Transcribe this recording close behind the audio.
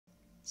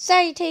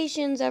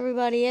Salutations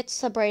everybody,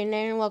 it's Brayden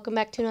and welcome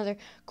back to another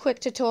quick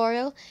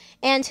tutorial.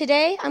 And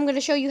today I'm going to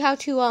show you how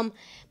to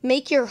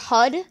make your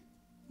HUD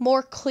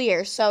more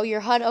clear, so your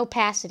HUD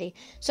opacity.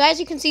 So as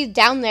you can see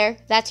down there,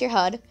 that's your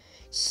HUD.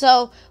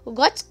 So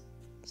let's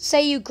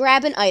say you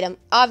grab an item.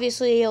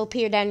 Obviously it'll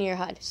appear down in your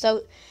HUD.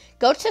 So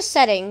go to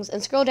settings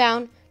and scroll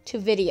down to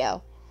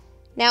video.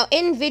 Now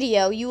in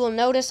video you will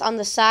notice on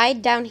the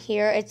side down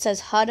here it says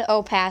HUD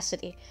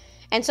opacity.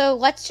 And so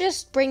let's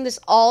just bring this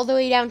all the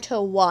way down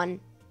to 1.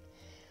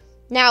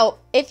 Now,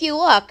 if you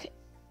look,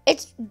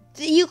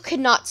 you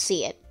cannot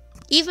see it.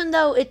 Even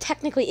though it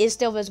technically is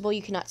still visible,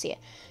 you cannot see it.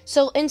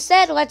 So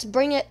instead, let's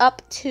bring it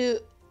up to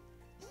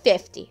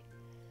 50.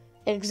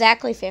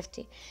 Exactly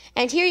 50.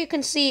 And here you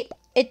can see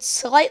it's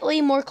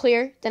slightly more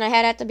clear than I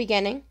had at the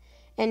beginning.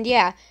 And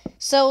yeah,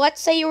 so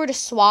let's say you were to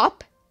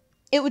swap,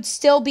 it would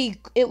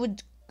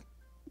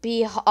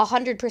be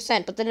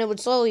 100%, but then it would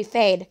slowly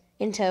fade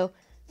into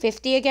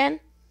 50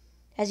 again,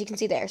 as you can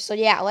see there. So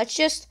yeah, let's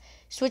just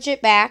switch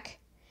it back.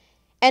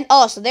 And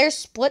also, there's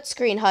split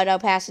screen HUD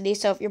opacity,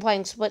 so if you're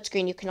playing split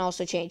screen, you can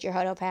also change your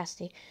HUD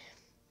opacity.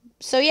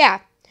 So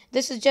yeah,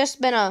 this has just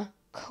been a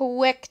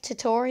quick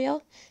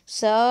tutorial,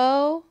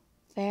 so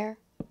farewell.